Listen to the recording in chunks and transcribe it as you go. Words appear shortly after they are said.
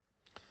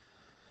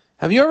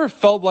Have you ever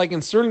felt like in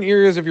certain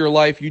areas of your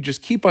life you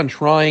just keep on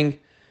trying,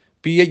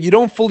 but yet you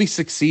don't fully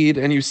succeed,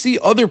 and you see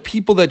other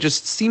people that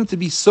just seem to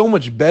be so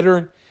much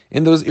better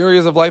in those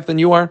areas of life than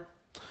you are?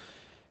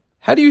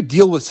 How do you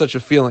deal with such a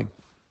feeling?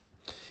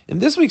 In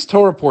this week's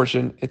Torah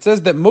portion, it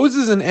says that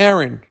Moses and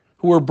Aaron,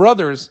 who were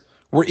brothers,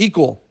 were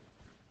equal.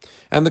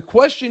 And the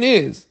question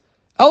is,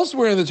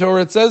 elsewhere in the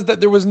Torah it says that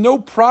there was no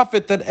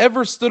prophet that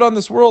ever stood on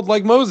this world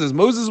like Moses.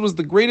 Moses was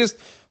the greatest,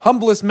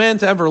 humblest man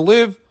to ever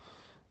live.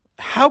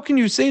 How can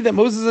you say that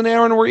Moses and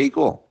Aaron were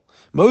equal?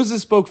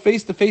 Moses spoke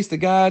face to face to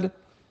God.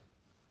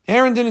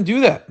 Aaron didn't do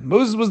that.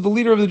 Moses was the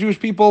leader of the Jewish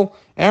people.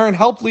 Aaron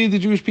helped lead the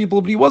Jewish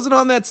people, but he wasn't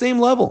on that same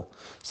level.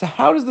 So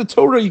how does the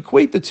Torah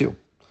equate the two?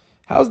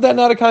 How is that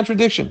not a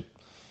contradiction?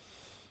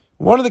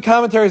 One of the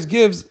commentaries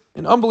gives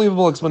an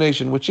unbelievable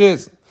explanation, which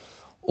is,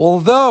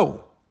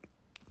 although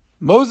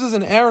Moses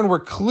and Aaron were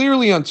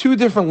clearly on two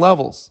different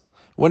levels,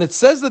 when it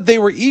says that they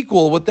were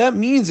equal, what that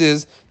means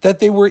is that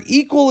they were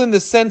equal in the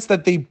sense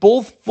that they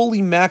both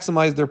fully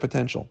maximized their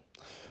potential.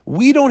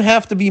 We don't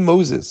have to be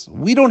Moses.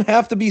 We don't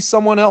have to be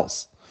someone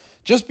else.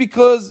 Just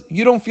because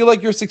you don't feel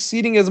like you're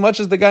succeeding as much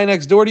as the guy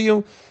next door to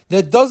you,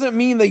 that doesn't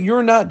mean that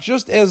you're not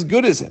just as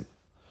good as him.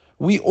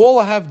 We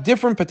all have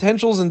different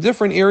potentials in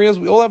different areas.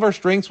 We all have our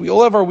strengths. We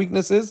all have our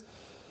weaknesses.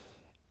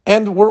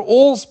 And we're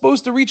all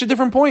supposed to reach a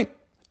different point.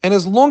 And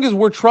as long as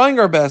we're trying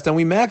our best and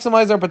we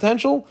maximize our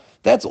potential,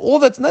 that's all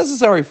that's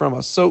necessary from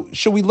us. So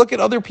should we look at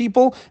other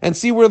people and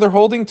see where they're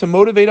holding to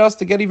motivate us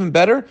to get even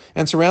better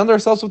and surround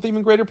ourselves with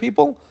even greater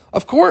people?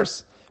 Of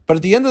course. But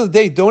at the end of the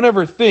day, don't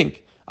ever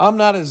think, I'm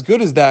not as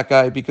good as that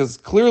guy, because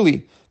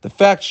clearly the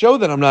facts show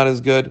that I'm not as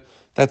good.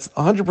 That's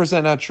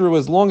 100% not true.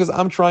 As long as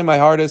I'm trying my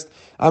hardest,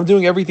 I'm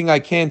doing everything I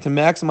can to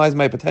maximize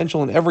my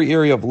potential in every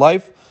area of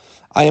life.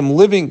 I am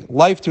living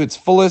life to its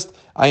fullest.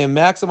 I am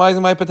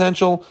maximizing my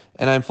potential,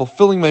 and I'm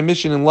fulfilling my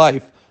mission in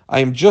life. I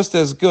am just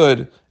as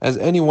good as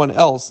anyone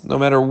else, no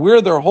matter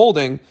where they're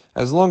holding,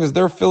 as long as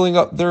they're filling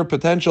up their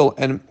potential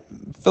and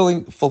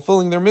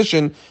fulfilling their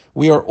mission.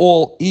 We are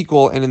all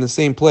equal and in the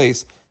same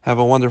place. Have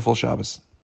a wonderful Shabbos.